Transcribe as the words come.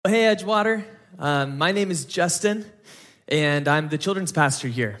Hey, Edgewater. My name is Justin, and I'm the children's pastor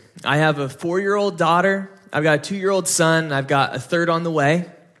here. I have a 4-year-old daughter. I've got a 2-year-old son. I've got a third on the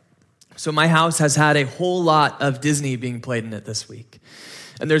way. So my house has had a whole lot of Disney being played in it this week.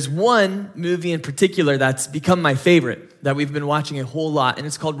 And there's one movie in particular that's become my favorite that we've been watching a whole lot, and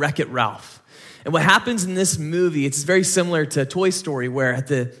it's called Wreck-It Ralph. And what happens in this movie, it's very similar to Toy Story, where at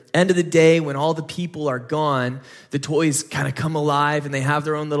the end of the day, when all the people are gone, the toys kind of come alive and they have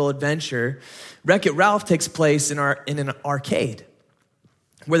their own little adventure. Wreck-It Ralph takes place in an arcade,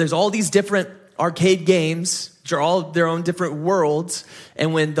 where there's all these different arcade games, which are all their own different worlds.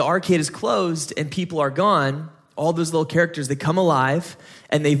 And when the arcade is closed and people are gone, all those little characters, they come alive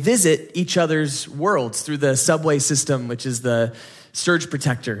and they visit each other's worlds through the subway system, which is the surge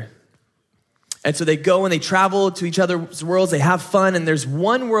protector. And so they go and they travel to each other's worlds, they have fun, and there's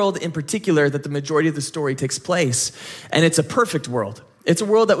one world in particular that the majority of the story takes place, and it's a perfect world. It's a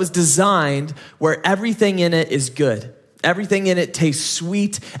world that was designed where everything in it is good. Everything in it tastes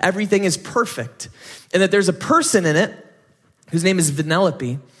sweet. Everything is perfect. And that there's a person in it whose name is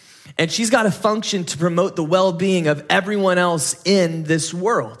Vanellope, and she's got a function to promote the well-being of everyone else in this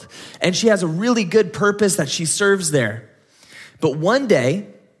world. And she has a really good purpose that she serves there. But one day,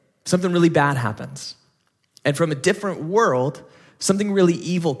 something really bad happens. And from a different world, something really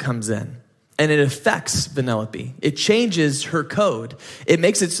evil comes in. And it affects Vanellope. It changes her code. It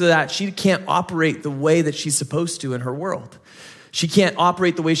makes it so that she can't operate the way that she's supposed to in her world. She can't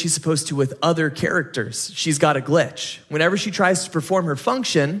operate the way she's supposed to with other characters. She's got a glitch. Whenever she tries to perform her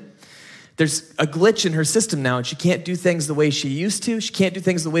function, there's a glitch in her system now, and she can't do things the way she used to. She can't do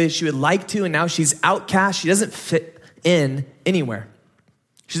things the way that she would like to, and now she's outcast. She doesn't fit in anywhere.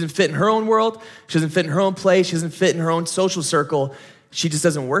 She doesn't fit in her own world. She doesn't fit in her own place. She doesn't fit in her own social circle. She just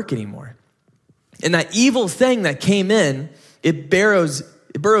doesn't work anymore. And that evil thing that came in, it burrows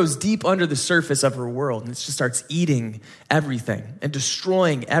deep under the surface of her world, and it just starts eating everything and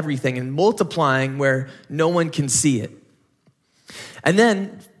destroying everything and multiplying where no one can see it. And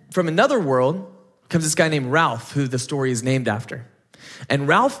then from another world comes this guy named Ralph, who the story is named after. And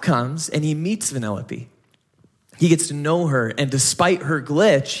Ralph comes and he meets Vanellope. He gets to know her, and despite her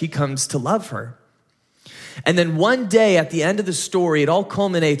glitch, he comes to love her. And then one day at the end of the story, it all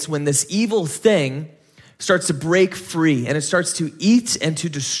culminates when this evil thing starts to break free, and it starts to eat and to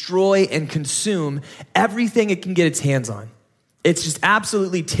destroy and consume everything it can get its hands on. It's just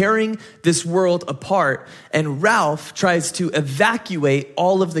absolutely tearing this world apart. And Ralph tries to evacuate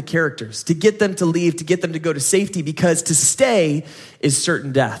all of the characters, to get them to leave, to get them to go to safety, because to stay is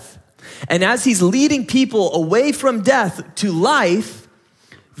certain death. And as he's leading people away from death to life,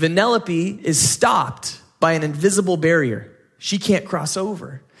 Vanellope is stopped by an invisible barrier. She can't cross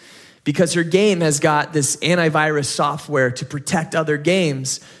over because her game has got this antivirus software to protect other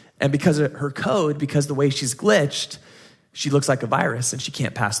games. And because of her code, because of the way she's glitched, she looks like a virus and she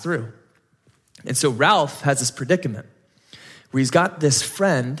can't pass through. And so Ralph has this predicament where he's got this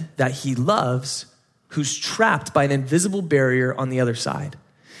friend that he loves who's trapped by an invisible barrier on the other side.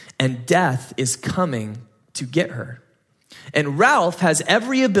 And death is coming to get her. And Ralph has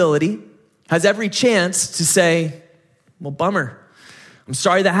every ability, has every chance to say, well, bummer. I'm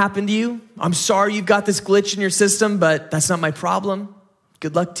sorry that happened to you. I'm sorry you've got this glitch in your system, but that's not my problem.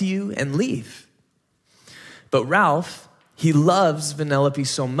 Good luck to you, and leave. But Ralph, he loves Vanellope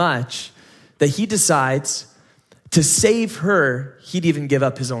so much that he decides to save her, he'd even give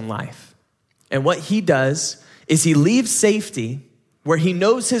up his own life. And what he does is he leaves safety where he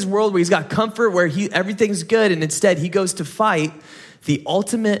knows his world, where he's got comfort, where everything's good, and instead he goes to fight the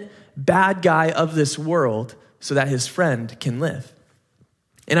ultimate bad guy of this world so that his friend can live.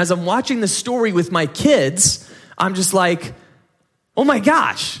 And as I'm watching the story with my kids, I'm just like, oh my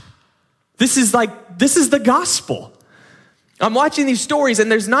gosh, this is the gospel. I'm watching these stories,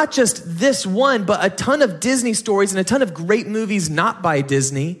 and there's not just this one, but a ton of Disney stories and a ton of great movies not by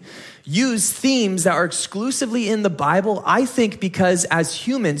Disney use themes that are exclusively in the Bible, I think because as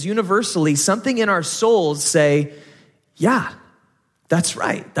humans, universally, something in our souls say, yeah, that's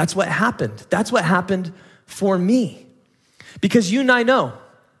right. That's what happened. That's what happened for me. Because you and I know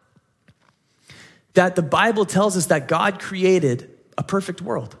that the Bible tells us that God created a perfect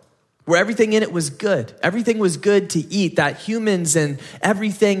world where everything in it was good. Everything was good to eat, that humans and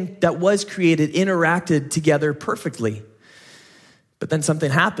everything that was created interacted together perfectly. But then something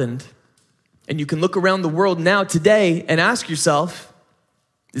happened, and you can look around the world now today and ask yourself,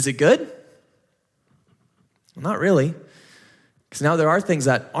 is it good? Well, not really. Because now there are things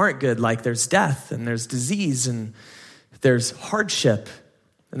that aren't good, like there's death, and there's disease, and there's hardship,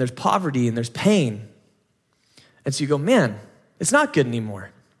 and there's poverty and there's pain. And so you go, man, it's not good anymore.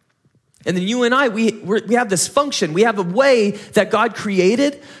 And then you and I, we have this function. We have a way that God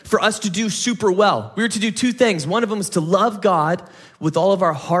created for us to do super well. We were to do two things. One of them is to love God with all of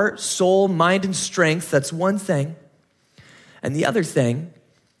our heart, soul, mind, and strength. That's one thing. And the other thing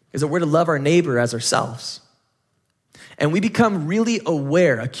is that we're to love our neighbor as ourselves. And we become really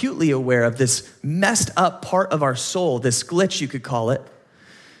aware, acutely aware of this messed up part of our soul, this glitch you could call it,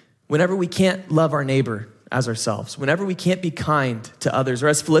 whenever we can't love our neighbor as ourselves, whenever we can't be kind to others, or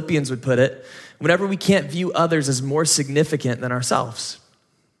as Philippians would put it, whenever we can't view others as more significant than ourselves.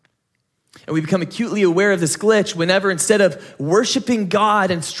 And we become acutely aware of this glitch whenever, instead of worshiping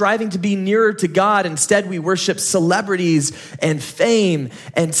God and striving to be nearer to God, instead we worship celebrities and fame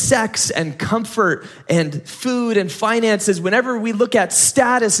and sex and comfort and food and finances. Whenever we look at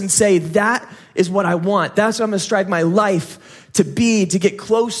status and say, that is what I want, that's what I'm gonna strive my life to be, to get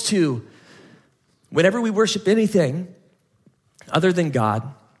close to. Whenever we worship anything other than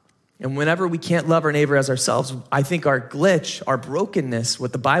God, and whenever we can't love our neighbor as ourselves, I think our glitch, our brokenness,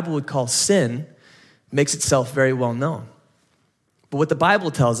 what the Bible would call sin, makes itself very well known. But what the Bible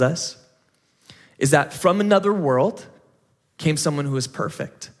tells us is that from another world came someone who is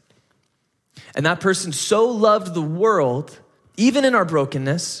perfect. And that person so loved the world, even in our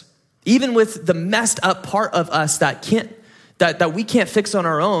brokenness, even with the messed up part of us that we can't fix on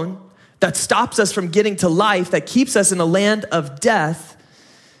our own, that stops us from getting to life, that keeps us in a land of death.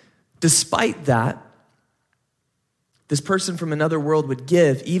 Despite that, this person from another world would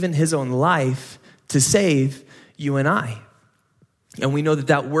give even his own life to save you and I. And we know that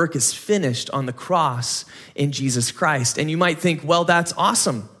that work is finished on the cross in Jesus Christ. And you might think, well, that's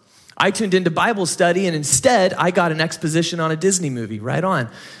awesome. I tuned into Bible study and instead I got an exposition on a Disney movie. Right on.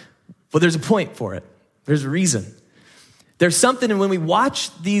 Well, there's a point for it. There's a reason. There's something, and when we watch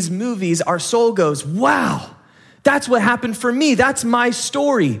these movies, our soul goes, wow, that's what happened for me. That's my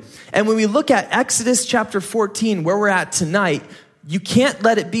story. And when we look at Exodus chapter 14, where we're at tonight, you can't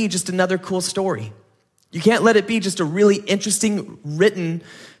let it be just another cool story. You can't let it be just a really interesting written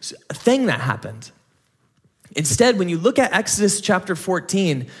thing that happened. Instead, when you look at Exodus chapter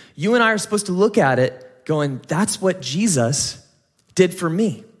 14, you and I are supposed to look at it going, that's what Jesus did for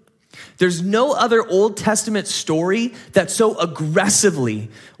me. There's no other Old Testament story that so aggressively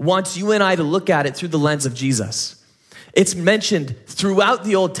wants you and I to look at it through the lens of Jesus. It's mentioned throughout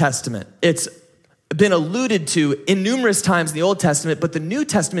the Old Testament. It's been alluded to in numerous times in the Old Testament, but the New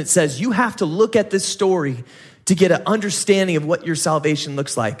Testament says you have to look at this story to get an understanding of what your salvation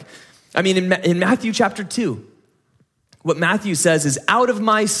looks like. I mean, in Matthew chapter 2, what Matthew says is, out of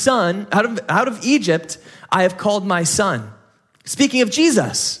Egypt, I have called my son. Speaking of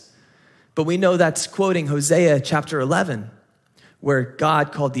Jesus. But we know that's quoting Hosea chapter 11, where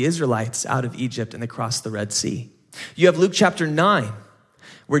God called the Israelites out of Egypt and they crossed the Red Sea. You have Luke chapter 9,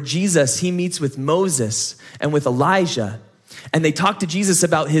 where Jesus, he meets with Moses and with Elijah, and they talk to Jesus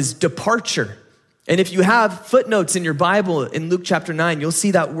about his departure. And if you have footnotes in your Bible in Luke chapter 9, you'll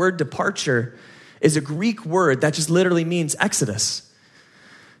see that word departure is a Greek word that just literally means Exodus.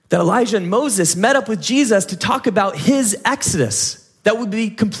 That Elijah and Moses met up with Jesus to talk about his Exodus that would be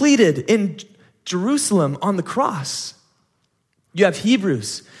completed in Jerusalem on the cross. You have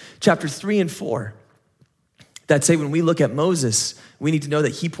Hebrews chapter 3 and 4 that say when we look at Moses, we need to know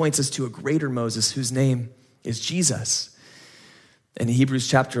that he points us to a greater Moses whose name is Jesus. And in Hebrews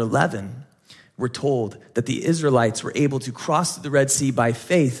chapter 11, we're told that the Israelites were able to cross the Red Sea by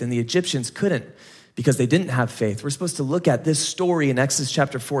faith and the Egyptians couldn't because they didn't have faith. We're supposed to look at this story in Exodus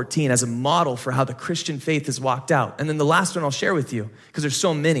chapter 14 as a model for how the Christian faith is walked out. And then the last one I'll share with you, because there's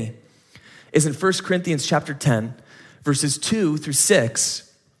so many, is in 1 Corinthians chapter 10, verses 2 through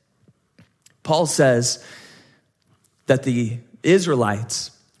 6. Paul says that the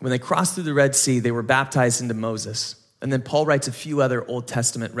Israelites, when they crossed through the Red Sea, they were baptized into Moses. And then Paul writes a few other Old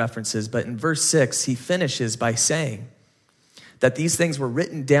Testament references. But in verse 6, he finishes by saying that these things were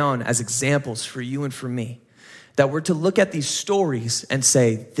written down as examples for you and for me. That we're to look at these stories and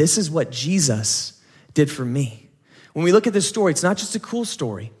say, this is what Jesus did for me. When we look at this story, it's not just a cool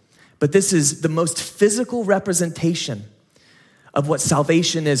story, but this is the most physical representation of what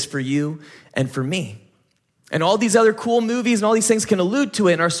salvation is for you and for me. And all these other cool movies and all these things can allude to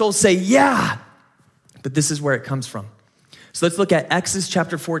it, and our souls say, yeah, but this is where it comes from. So let's look at Exodus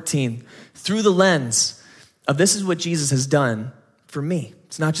chapter 14 through the lens of this is what Jesus has done for me.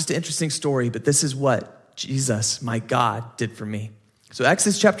 It's not just an interesting story, but this is what Jesus, my God, did for me. So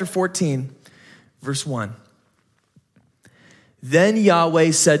Exodus chapter 14, verse 1. Then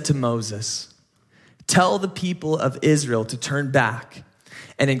Yahweh said to Moses, tell the people of Israel to turn back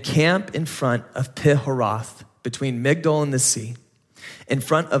and encamp in front of Pi-haroth, between Migdol and the sea. In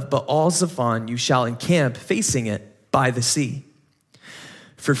front of Baal-zephon you shall encamp, facing it by the sea.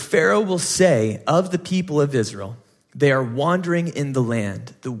 For Pharaoh will say of the people of Israel, they are wandering in the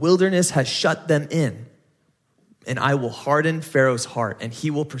land. The wilderness has shut them in. And I will harden Pharaoh's heart, and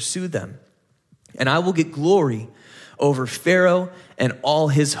he will pursue them. And I will get glory over Pharaoh and all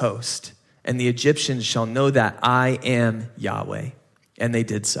his host. And the Egyptians shall know that I am Yahweh. And they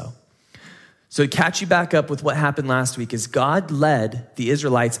did so. So to catch you back up with what happened last week is God led the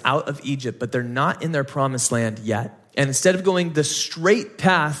Israelites out of Egypt, but they're not in their promised land yet. And instead of going the straight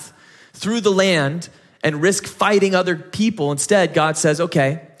path through the land and risk fighting other people, instead God says,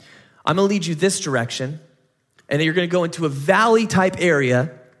 okay, I'm going to lead you this direction. And then you're going to go into a valley type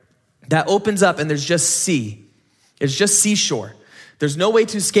area that opens up and there's just sea. It's just seashore. There's no way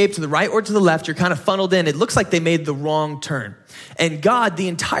to escape to the right or to the left. You're kind of funneled in. It looks like they made the wrong turn. And God, the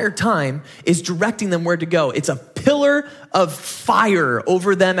entire time, is directing them where to go. It's a pillar of fire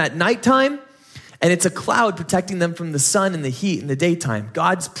over them at nighttime, and it's a cloud protecting them from the sun and the heat in the daytime.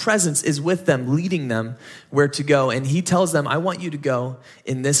 God's presence is with them, leading them where to go. And he tells them, I want you to go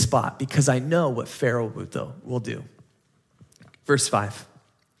in this spot because I know what Pharaoh will do. Verse 5.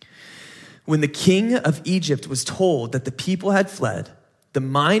 When the king of Egypt was told that the people had fled, the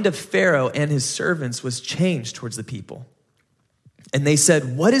mind of Pharaoh and his servants was changed towards the people. And they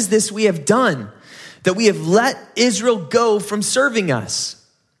said, what is this we have done, that we have let Israel go from serving us?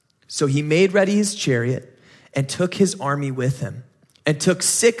 So he made ready his chariot and took his army with him, and took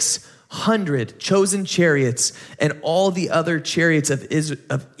 600 chosen chariots and all the other chariots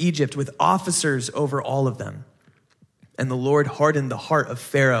of Egypt with officers over all of them. And the Lord hardened the heart of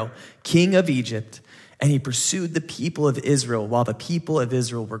Pharaoh, king of Egypt, and he pursued the people of Israel while the people of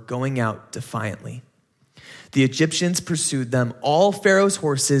Israel were going out defiantly. The Egyptians pursued them, all Pharaoh's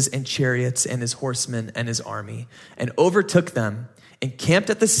horses and chariots and his horsemen and his army, and overtook them and camped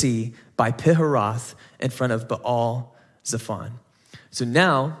at the sea by Piharoth in front of Baal-zephon. So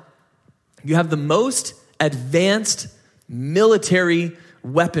now you have the most advanced military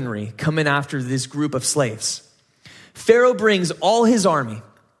weaponry coming after this group of slaves. Pharaoh brings all his army,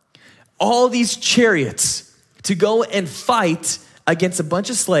 all these chariots to go and fight against a bunch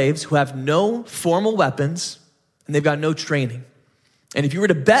of slaves who have no formal weapons and they've got no training. And if you were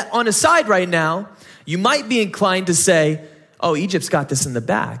to bet on a side right now, you might be inclined to say, oh, Egypt's got this in the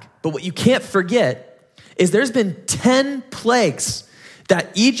bag. But what you can't forget is there's been 10 plagues that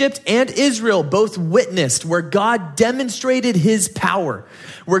Egypt and Israel both witnessed where God demonstrated his power,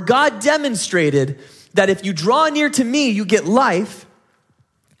 where God demonstrated that if you draw near to me, you get life.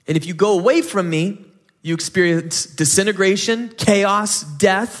 And if you go away from me, you experience disintegration, chaos,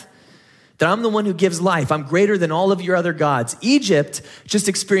 death. That I'm the one who gives life. I'm greater than all of your other gods. Egypt just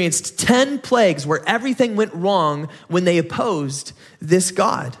experienced 10 plagues where everything went wrong when they opposed this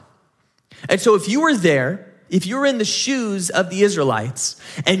God. And so if you were there, if you were in the shoes of the Israelites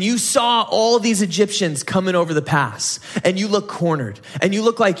and you saw all these Egyptians coming over the pass and you look cornered and you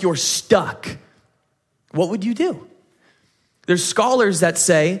look like you're stuck, what would you do? There's scholars that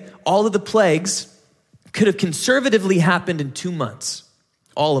say all of the plagues could have conservatively happened in 2 months.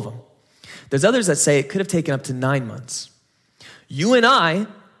 All of them. There's others that say it could have taken up to 9 months. You and I,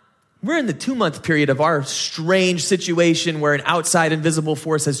 we're in the 2-month period of our strange situation where an outside invisible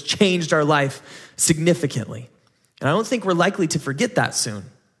force has changed our life significantly. And I don't think we're likely to forget that soon.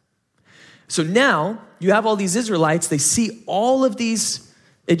 So now you have all these Israelites, they see all of these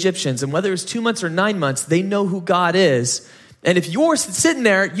Egyptians, and whether it's 2 months or 9 months, they know who God is. And if you're sitting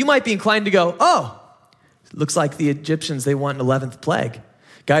there, you might be inclined to go, oh, looks like the Egyptians, they want an 11th plague.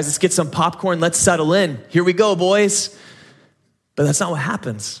 Guys, let's get some popcorn. Let's settle in. Here we go, boys. But that's not what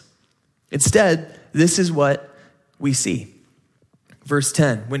happens. Instead, this is what we see. Verse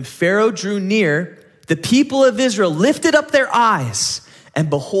 10, when Pharaoh drew near, the people of Israel lifted up their eyes, and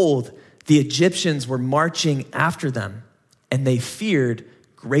behold, the Egyptians were marching after them, and they feared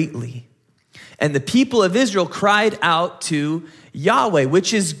greatly. And the people of Israel cried out to Yahweh,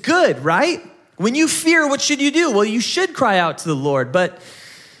 which is good, right? When you fear, what should you do? Well, you should cry out to the Lord, but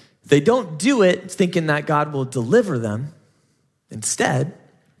they don't do it thinking that God will deliver them. Instead,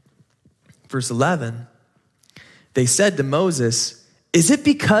 verse 11, they said to Moses, is it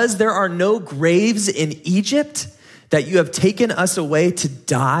because there are no graves in Egypt that you have taken us away to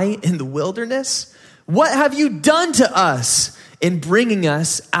die in the wilderness? What have you done to us in bringing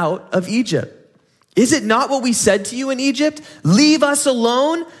us out of Egypt? Is it not what we said to you in Egypt? Leave us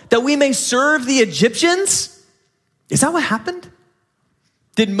alone that we may serve the Egyptians? Is that what happened?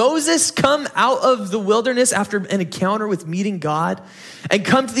 Did Moses come out of the wilderness after an encounter with meeting God and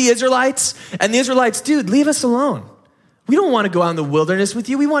come to the Israelites? And the Israelites, dude, leave us alone. We don't want to go out in the wilderness with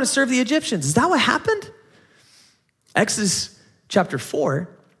you. We want to serve the Egyptians. Is that what happened? Exodus chapter 4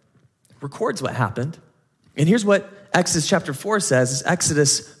 records what happened. And here's what Exodus chapter 4 says. It's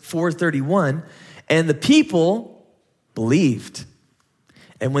Exodus 4:31. And the people believed.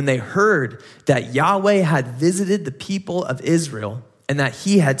 And when they heard that Yahweh had visited the people of Israel and that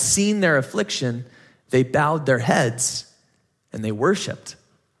he had seen their affliction, they bowed their heads and they worshiped.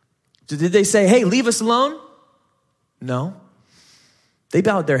 So did they say, hey, leave us alone? No. They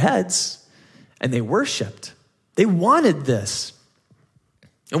bowed their heads and they worshiped. They wanted this.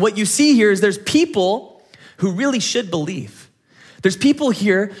 And what you see here is there's people who really should believe. There's people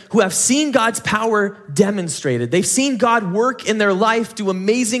here who have seen God's power demonstrated. They've seen God work in their life, do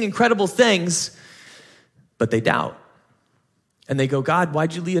amazing, incredible things, but they doubt. And they go, God,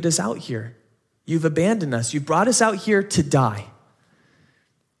 why'd you lead us out here? You've abandoned us. You brought us out here to die.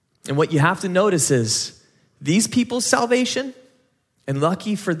 And what you have to notice is these people's salvation, and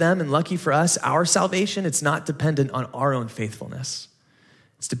lucky for them and lucky for us, our salvation, it's not dependent on our own faithfulness.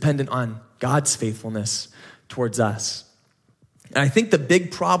 It's dependent on God's faithfulness towards us. And I think the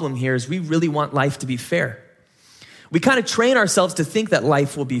big problem here is we really want life to be fair. We kind of train ourselves to think that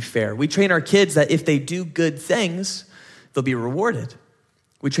life will be fair. We train our kids that if they do good things, they'll be rewarded.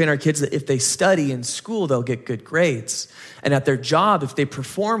 We train our kids that if they study in school, they'll get good grades. And at their job, if they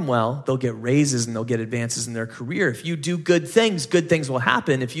perform well, they'll get raises and they'll get advances in their career. If you do good things will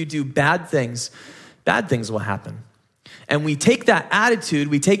happen. If you do bad things will happen. And we take that attitude,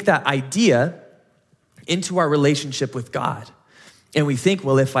 we take that idea into our relationship with God. And we think,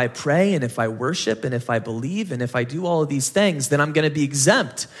 well, if I pray and if I worship and if I believe and if I do all of these things, then I'm going to be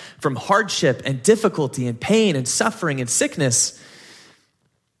exempt from hardship and difficulty and pain and suffering and sickness.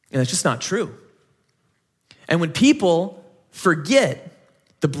 And that's just not true. And when people forget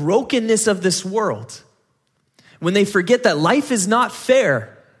the brokenness of this world, when they forget that life is not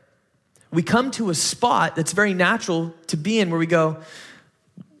fair, we come to a spot that's very natural to be in where we go,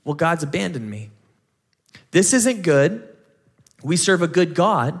 well, God's abandoned me. This isn't good. We serve a good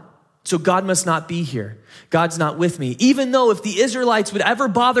God, so God must not be here. God's not with me. Even though if the Israelites would ever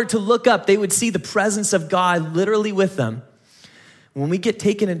bother to look up, they would see the presence of God literally with them. When we get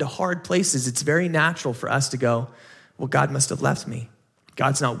taken into hard places, it's very natural for us to go, well, God must have left me.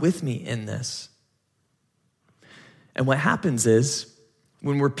 God's not with me in this. And what happens is,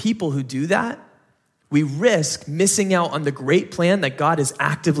 when we're people who do that, we risk missing out on the great plan that God is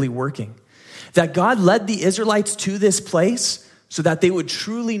actively working. That God led the Israelites to this place so that they would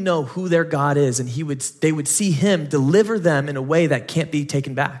truly know who their God is, and they would see him deliver them in a way that can't be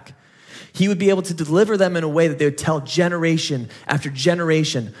taken back. He would be able to deliver them in a way that they would tell generation after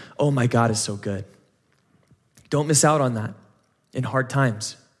generation, oh, my God is so good. Don't miss out on that in hard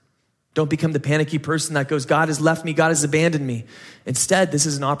times. Don't become the panicky person that goes, God has left me, God has abandoned me. Instead, this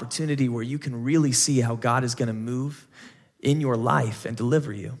is an opportunity where you can really see how God is going to move in your life and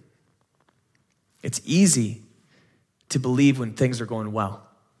deliver you. It's easy to believe when things are going well.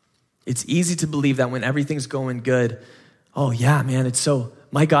 It's easy to believe that when everything's going good, oh yeah, man,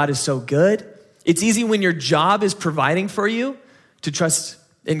 my God is so good. It's easy when your job is providing for you to trust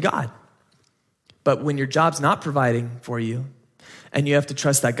in God. But when your job's not providing for you and you have to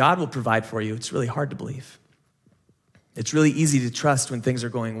trust that God will provide for you, it's really hard to believe. It's really easy to trust when things are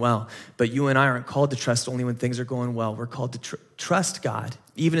going well, but you and I aren't called to trust only when things are going well. We're called to trust God,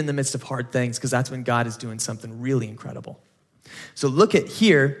 even in the midst of hard things, because that's when God is doing something really incredible. So look at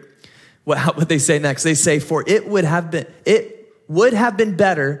here what they say next. They say, for it would have been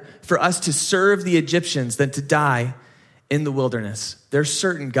better for us to serve the Egyptians than to die in the wilderness. They're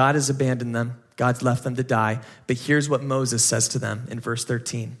certain God has abandoned them. God's left them to die. But here's what Moses says to them in verse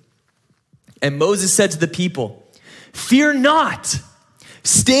 13. And Moses said to the people, fear not,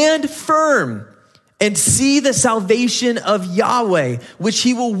 stand firm and see the salvation of Yahweh, which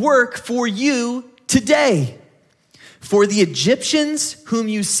he will work for you today. For the Egyptians whom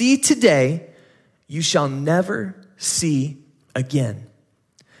you see today, you shall never see again.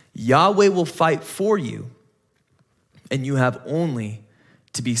 Yahweh will fight for you, and you have only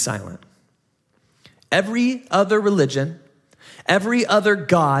to be silent. Every other religion, every other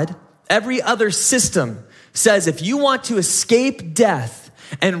God, every other system says if you want to escape death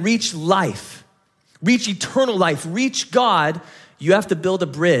and reach life, reach eternal life, reach God, you have to build a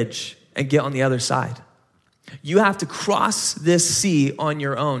bridge and get on the other side. You have to cross this sea on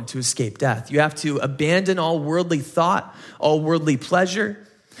your own to escape death. You have to abandon all worldly thought, all worldly pleasure.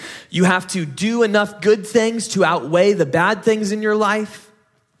 You have to do enough good things to outweigh the bad things in your life.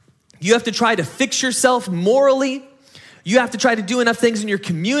 You have to try to fix yourself morally. You have to try to do enough things in your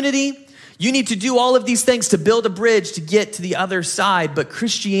community. You need to do all of these things to build a bridge to get to the other side. But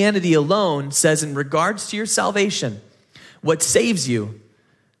Christianity alone says in regards to your salvation, what saves you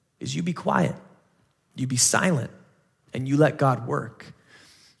is you be quiet, you be silent, and you let God work.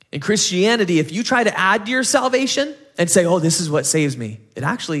 In Christianity, if you try to add to your salvation and say, oh, this is what saves me, it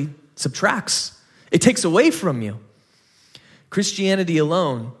actually subtracts. It takes away from you. Christianity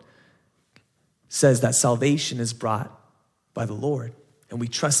alone says that salvation is brought by the Lord, and we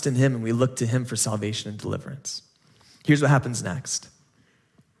trust in him and we look to him for salvation and deliverance. Here's what happens next.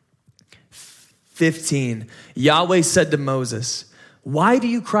 15, Yahweh said to Moses, why do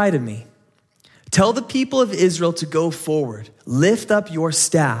you cry to me? Tell the people of Israel to go forward, lift up your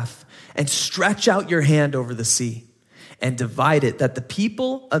staff and stretch out your hand over the sea and divide it, that the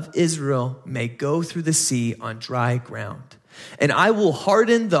people of Israel may go through the sea on dry ground. And I will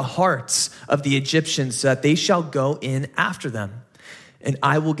harden the hearts of the Egyptians so that they shall go in after them. And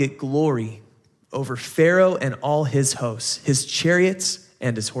I will get glory over Pharaoh and all his hosts, his chariots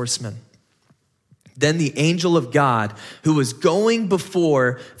and his horsemen. Then the angel of God, who was going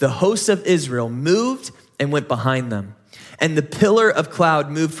before the hosts of Israel, moved and went behind them. And the pillar of cloud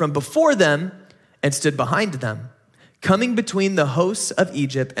moved from before them and stood behind them, coming between the hosts of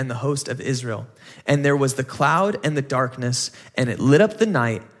Egypt and the host of Israel. And there was the cloud and the darkness, and it lit up the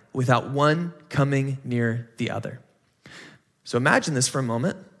night without one coming near the other. So imagine this for a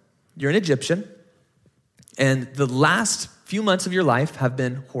moment. You're an Egyptian, and the last few months of your life have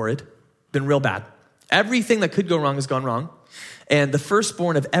been horrid, been real bad. Everything that could go wrong has gone wrong. And the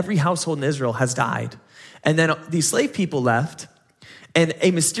firstborn of every household in Israel has died. And then these slave people left, and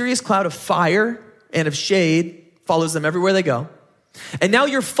a mysterious cloud of fire and of shade follows them everywhere they go. And now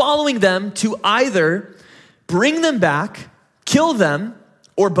you're following them to either bring them back, kill them,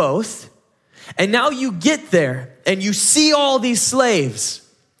 or both. And now you get there and you see all these slaves,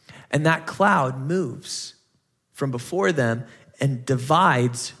 and that cloud moves from before them and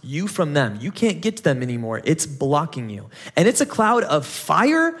divides you from them. You can't get to them anymore. It's blocking you. And it's a cloud of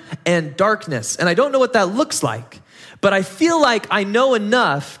fire and darkness. And I don't know what that looks like, but I feel like I know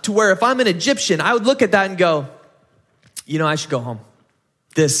enough to where if I'm an Egyptian, I would look at that and go, you know, I should go home.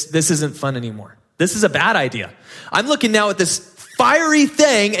 This isn't fun anymore. This is a bad idea. I'm looking now at this fiery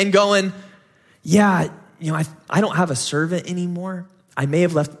thing and going, yeah, you know, I don't have a servant anymore. I may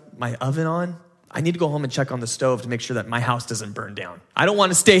have left my oven on. I need to go home and check on the stove to make sure that my house doesn't burn down. I don't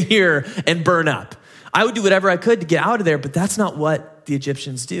want to stay here and burn up. I would do whatever I could to get out of there, but that's not what the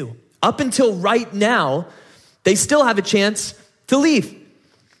Egyptians do. Up until right now, they still have a chance to leave.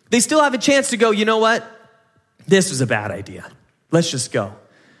 They still have a chance to go, you know what? This was a bad idea. Let's just go.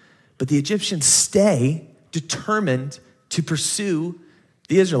 But the Egyptians stay determined to pursue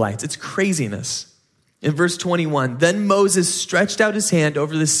the Israelites. It's craziness. In verse 21, then Moses stretched out his hand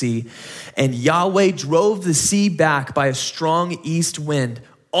over the sea, and Yahweh drove the sea back by a strong east wind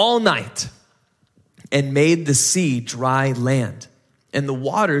all night and made the sea dry land, and the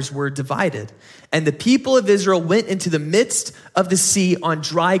waters were divided. And the people of Israel went into the midst of the sea on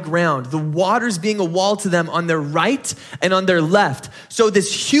dry ground, the waters being a wall to them on their right and on their left. So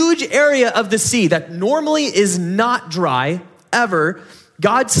this huge area of the sea that normally is not dry ever,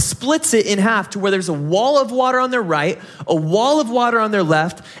 God splits it in half to where there's a wall of water on their right, a wall of water on their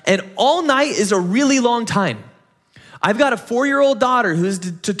left, and all night is a really long time. I've got a 4-year-old daughter who's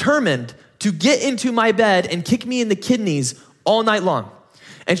determined to get into my bed and kick me in the kidneys all night long.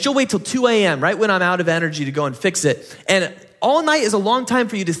 And she'll wait till 2 a.m., right when I'm out of energy to go and fix it. And all night is a long time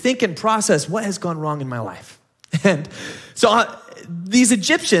for you to think and process what has gone wrong in my life. And so these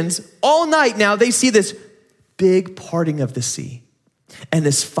Egyptians, all night now, they see this big parting of the sea and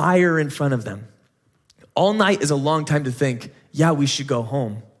this fire in front of them. All night is a long time to think, yeah, we should go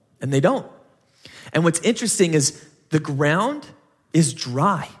home. And they don't. And what's interesting is the ground is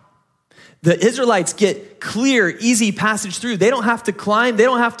dry. The Israelites get clear, easy passage through. They don't have to climb. They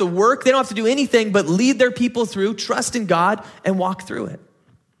don't have to work. They don't have to do anything but lead their people through, trust in God, and walk through it.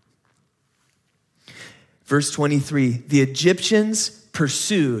 Verse 23, the Egyptians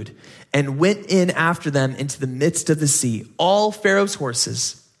pursued and went in after them into the midst of the sea, all Pharaoh's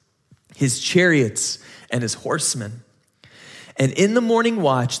horses, his chariots, and his horsemen. And in the morning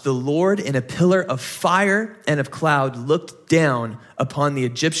watch, the Lord in a pillar of fire and of cloud looked down upon the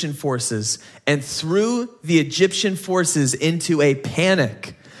Egyptian forces and threw the Egyptian forces into a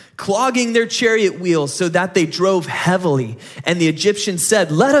panic, clogging their chariot wheels so that they drove heavily. And the Egyptians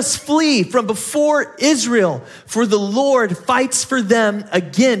said, let us flee from before Israel, for the Lord fights for them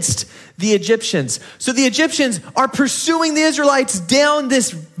against the Egyptians. So the Egyptians are pursuing the Israelites down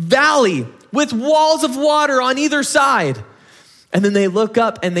this valley with walls of water on either side. And then they look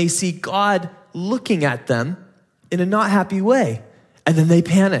up and they see God looking at them in a not happy way. And then they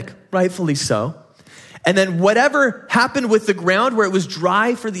panic, rightfully so. And then whatever happened with the ground where it was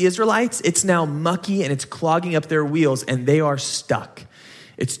dry for the Israelites, it's now mucky and it's clogging up their wheels and they are stuck.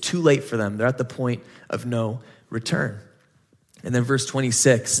 It's too late for them. They're at the point of no return. And then verse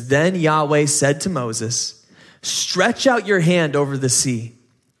 26, then Yahweh said to Moses, stretch out your hand over the sea,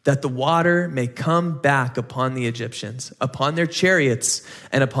 that the water may come back upon the Egyptians, upon their chariots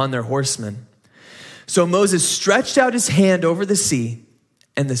and upon their horsemen. So Moses stretched out his hand over the sea,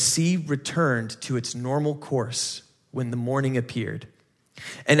 and the sea returned to its normal course when the morning appeared.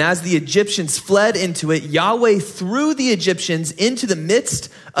 And as the Egyptians fled into it, Yahweh threw the Egyptians into the midst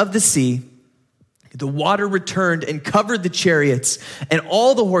of the sea. The water returned and covered the chariots and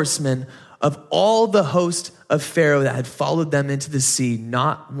all the horsemen of all the host of Pharaoh that had followed them into the sea.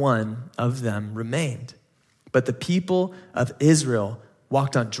 Not one of them remained. But the people of Israel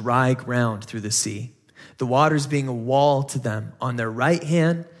walked on dry ground through the sea, the waters being a wall to them on their right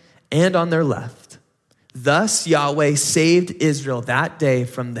hand and on their left. Thus Yahweh saved Israel that day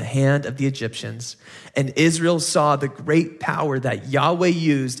from the hand of the Egyptians. And Israel saw the great power that Yahweh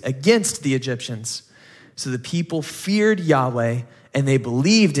used against the Egyptians. So the people feared Yahweh, and they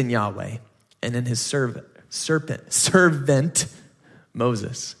believed in Yahweh and in his servant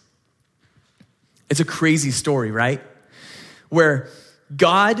Moses. It's a crazy story, right? Where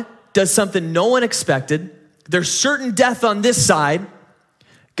God does something no one expected. There's certain death on this side.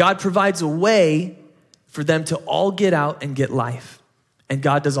 God provides a way for them to all get out and get life. And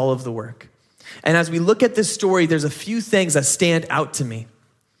God does all of the work. And as we look at this story, there's a few things that stand out to me.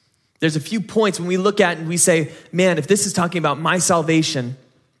 There's a few points when we look at it and we say, man, if this is talking about my salvation,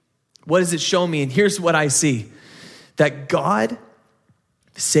 what does it show me? And here's what I see. That God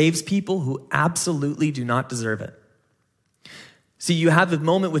saves people who absolutely do not deserve it. See, you have the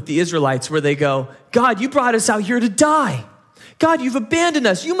moment with the Israelites where they go, God, you brought us out here to die. God, you've abandoned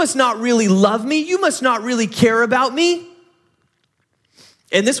us. You must not really love me. You must not really care about me.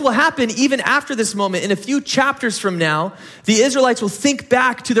 And this will happen even after this moment. In a few chapters from now, the Israelites will think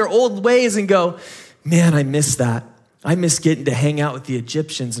back to their old ways and go, man, I miss that. I miss getting to hang out with the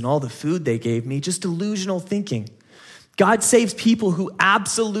Egyptians and all the food they gave me. Just delusional thinking. God saves people who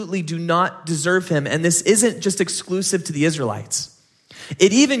absolutely do not deserve him. And this isn't just exclusive to the Israelites.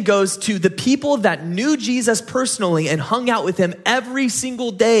 It even goes to the people that knew Jesus personally and hung out with him every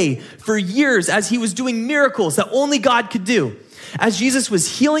single day for years as he was doing miracles that only God could do. As Jesus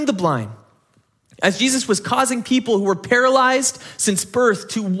was healing the blind, as Jesus was causing people who were paralyzed since birth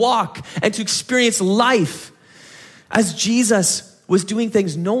to walk and to experience life, as Jesus was doing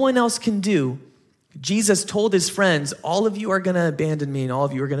things no one else can do, Jesus told his friends, all of you are going to abandon me and all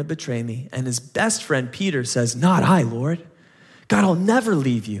of you are going to betray me. And his best friend, Peter, says, not I, Lord. God, I'll never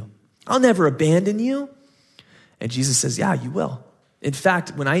leave you. I'll never abandon you. And Jesus says, yeah, you will. In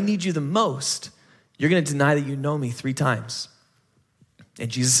fact, when I need you the most, you're going to deny that you know me 3 times. And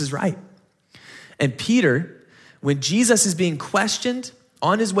Jesus is right. And Peter, when Jesus is being questioned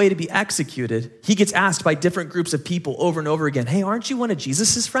on his way to be executed, he gets asked by different groups of people over and over again, hey, aren't you one of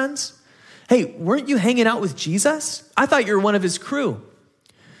Jesus's friends? Hey, weren't you hanging out with Jesus? I thought you were one of his crew.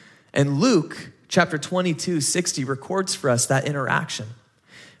 And Luke chapter 22:60 records for us that interaction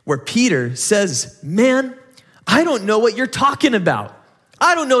where Peter says, man, I don't know what you're talking about.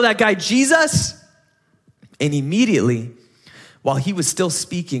 I don't know that guy Jesus. And immediately, while he was still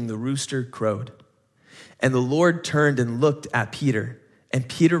speaking, the rooster crowed. And the Lord turned and looked at Peter. And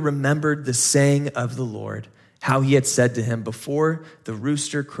Peter remembered the saying of the Lord, how he had said to him, before the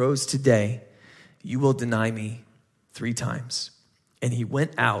rooster crows today, you will deny me 3 times. And he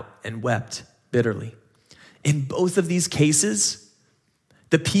went out and wept bitterly. In both of these cases,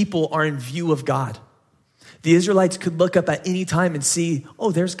 the people are in view of God. The Israelites could look up at any time and see,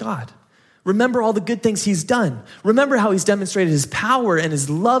 oh, there's God. Remember all the good things he's done. Remember how he's demonstrated his power and his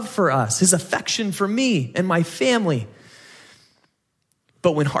love for us, his affection for me and my family.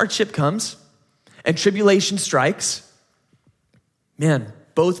 But when hardship comes and tribulation strikes, man,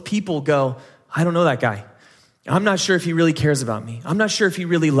 both people go, I don't know that guy. I'm not sure if he really cares about me. I'm not sure if he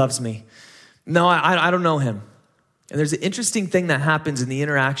really loves me. No, I don't know him. And there's an interesting thing that happens in the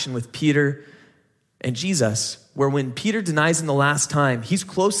interaction with Peter and Jesus, where when Peter denies him the last time, he's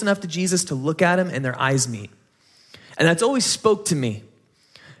close enough to Jesus to look at him and their eyes meet. And that's always spoke to me,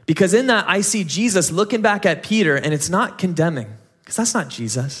 because in that I see Jesus looking back at Peter, and it's not condemning, because that's not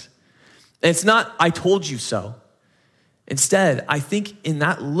Jesus. And it's not, I told you so. Instead, I think in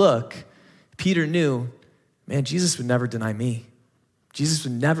that look, Peter knew, man, Jesus would never deny me. Jesus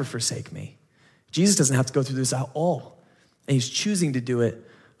would never forsake me. Jesus doesn't have to go through this at all. and he's choosing to do it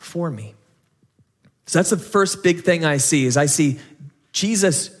for me. So that's the first big thing I see, is I see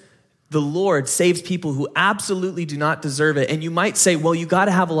Jesus, the Lord, saves people who absolutely do not deserve it. And you might say, well, you got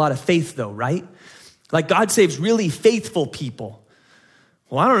to have a lot of faith though, right? Like God saves really faithful people.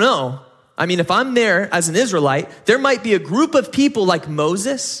 Well, I don't know. I mean, if I'm there as an Israelite, there might be a group of people like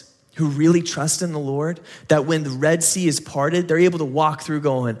Moses who really trust in the Lord, that when the Red Sea is parted, they're able to walk through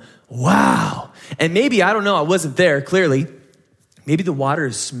going, wow. And maybe, I don't know, I wasn't there, clearly. Maybe the water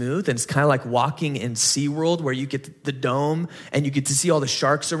is smooth and it's kind of like walking in SeaWorld where you get the dome and you get to see all the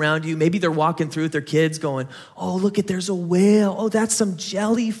sharks around you. Maybe they're walking through with their kids going, oh, look at, there's a whale. Oh, that's some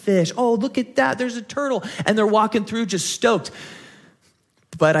jellyfish. Oh, look at that, there's a turtle. And they're walking through just stoked.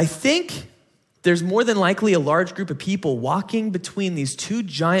 But I think there's more than likely a large group of people walking between these two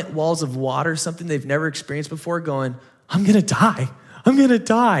giant walls of water, something they've never experienced before, going, I'm gonna die. I'm gonna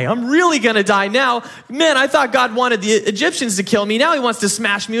die. I'm really gonna die now. Man, I thought God wanted the Egyptians to kill me. Now he wants to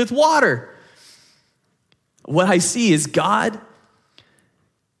smash me with water. What I see is God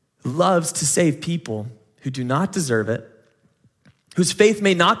loves to save people who do not deserve it, whose faith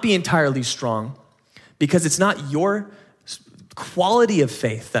may not be entirely strong, because it's not your quality of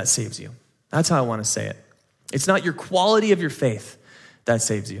faith that saves you. That's how I want to say it. It's not your quality of your faith that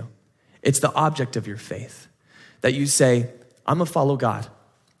saves you. It's the object of your faith. That you say, I'm going to follow God.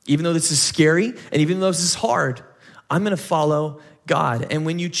 Even though this is scary and even though this is hard, I'm going to follow God. And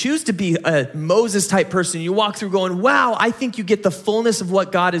when you choose to be a Moses type person, you walk through going, wow, I think you get the fullness of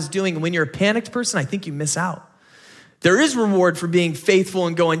what God is doing. And when you're a panicked person, I think you miss out. There is reward for being faithful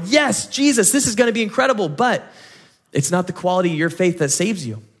and going, yes, Jesus, this is going to be incredible. But it's not the quality of your faith that saves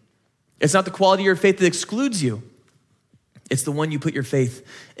you. It's not the quality of your faith that excludes you. It's the one you put your faith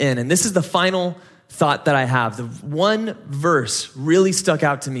in. And this is the final thought that I have. The one verse really stuck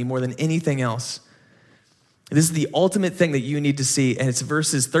out to me more than anything else. This is the ultimate thing that you need to see, and it's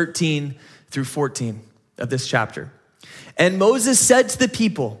verses 13 through 14 of this chapter. And Moses said to the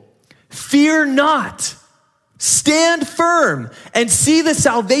people, fear not, stand firm, and see the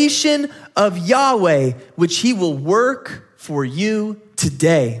salvation of Yahweh, which he will work for you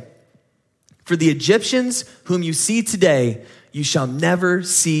today. For the Egyptians whom you see today, you shall never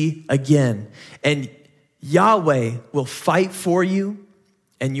see again. And Yahweh will fight for you,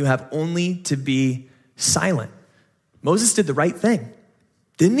 and you have only to be silent. Moses did the right thing,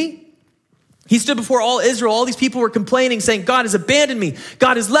 didn't he? He stood before all Israel. All these people were complaining, saying, God has abandoned me.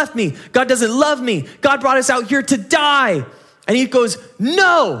 God has left me. God doesn't love me. God brought us out here to die. And he goes,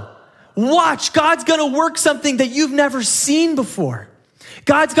 no, watch. God's going to work something that you've never seen before.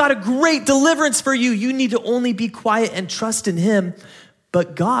 God's got a great deliverance for you. You need to only be quiet and trust in him.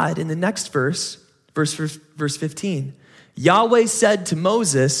 But God, in the next verse 15, Yahweh said to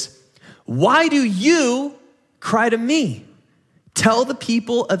Moses, why do you cry to me? Tell the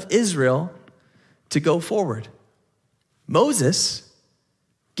people of Israel to go forward. Moses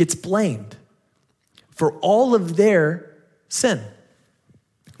gets blamed for all of their sin.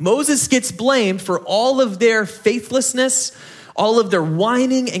 Moses gets blamed for all of their faithlessness, all of their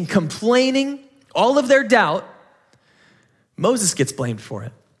whining and complaining, all of their doubt. Moses gets blamed for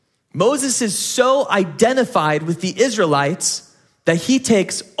it. Moses is so identified with the Israelites that he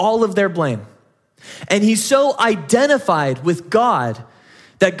takes all of their blame. And he's so identified with God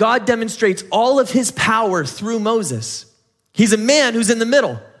that God demonstrates all of his power through Moses. He's a man who's in the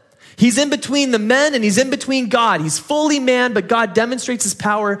middle. He's in between the men and he's in between God. He's fully man, but God demonstrates his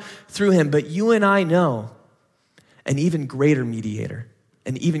power through him. But you and I know an even greater mediator,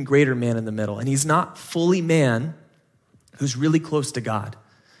 an even greater man in the middle. And he's not fully man who's really close to God.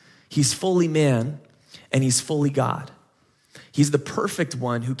 He's fully man and he's fully God. He's the perfect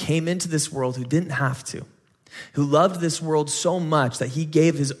one who came into this world who didn't have to, who loved this world so much that he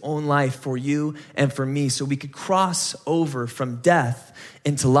gave his own life for you and for me so we could cross over from death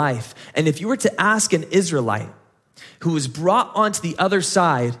into life. And if you were to ask an Israelite who was brought onto the other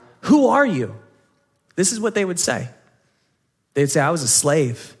side, who are you? This is what they would say. They'd say, I was a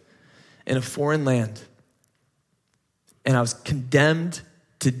slave in a foreign land and I was condemned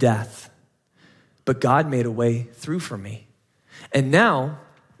to death, but God made a way through for me. And now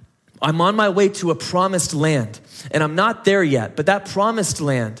I'm on my way to a promised land, and I'm not there yet, but that promised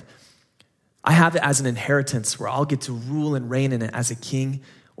land, I have it as an inheritance where I'll get to rule and reign in it as a king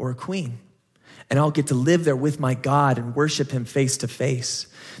or a queen. And I'll get to live there with my God and worship him face to face.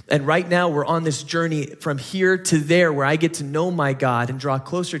 And right now we're on this journey from here to there where I get to know my God and draw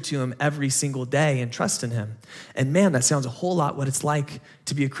closer to him every single day and trust in him. And man, that sounds a whole lot what it's like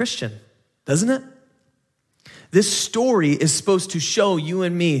to be a Christian, doesn't it? This story is supposed to show you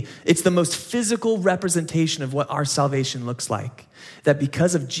and me, it's the most physical representation of what our salvation looks like. That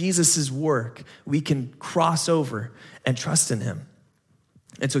because of Jesus' work, we can cross over and trust in him.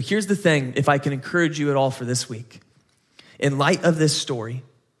 And so here's the thing, if I can encourage you at all for this week. In light of this story,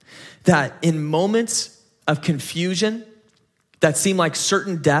 that in moments of confusion that seem like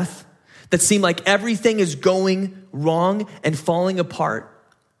certain death, that seem like everything is going wrong and falling apart,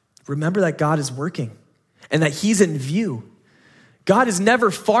 remember that God is working and that he's in view. God is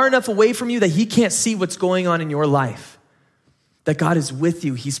never far enough away from you that he can't see what's going on in your life. That God is with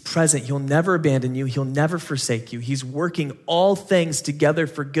you, he's present, he'll never abandon you, he'll never forsake you. He's working all things together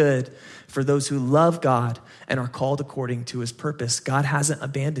for good for those who love God and are called according to his purpose. God hasn't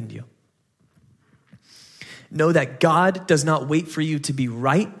abandoned you. Know that God does not wait for you to be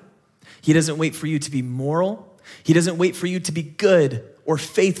right. He doesn't wait for you to be moral. He doesn't wait for you to be good or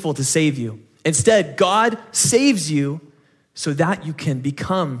faithful to save you. Instead, God saves you so that you can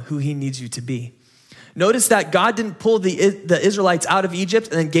become who he needs you to be. Notice that God didn't pull the Israelites out of Egypt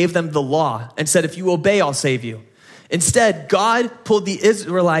and then gave them the law and said, if you obey, I'll save you. Instead, God pulled the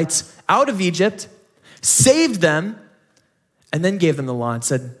Israelites out of Egypt, saved them, and then gave them the law and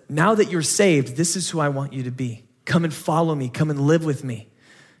said, now that you're saved, this is who I want you to be. Come and follow me. Come and live with me.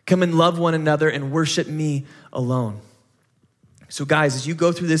 Come and love one another and worship me alone. So guys, as you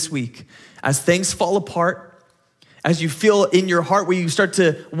go through this week, as things fall apart, as you feel in your heart where you start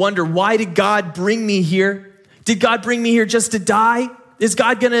to wonder, why did God bring me here? Did God bring me here just to die? Is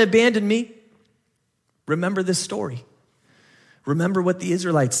God going to abandon me? Remember this story. Remember what the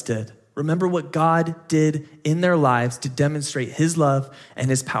Israelites did. Remember what God did in their lives to demonstrate his love and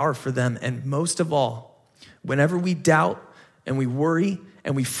his power for them. And most of all, whenever we doubt and we worry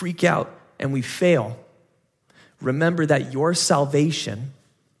and we freak out and we fail, remember that your salvation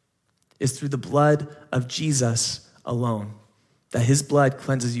is through the blood of Jesus alone. That his blood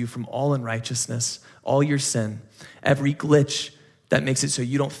cleanses you from all unrighteousness, all your sin, every glitch that makes it so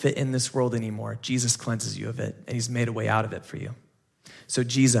you don't fit in this world anymore. Jesus cleanses you of it, and he's made a way out of it for you. So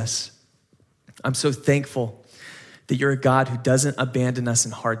Jesus, I'm so thankful that you're a God who doesn't abandon us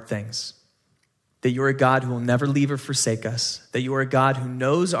in hard things, that you're a God who will never leave or forsake us, that you are a God who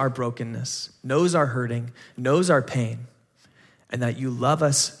knows our brokenness, knows our hurting, knows our pain, and that you love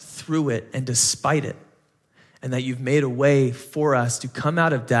us through it and despite it, and that you've made a way for us to come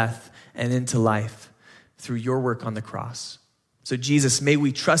out of death and into life through your work on the cross. So Jesus, may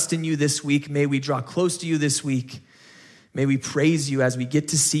we trust in you this week. May we draw close to you this week. May we praise you as we get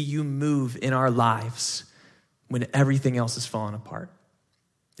to see you move in our lives when everything else is falling apart.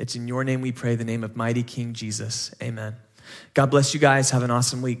 It's in your name we pray, the name of mighty King Jesus. Amen. God bless you guys. Have an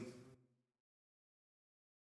awesome week.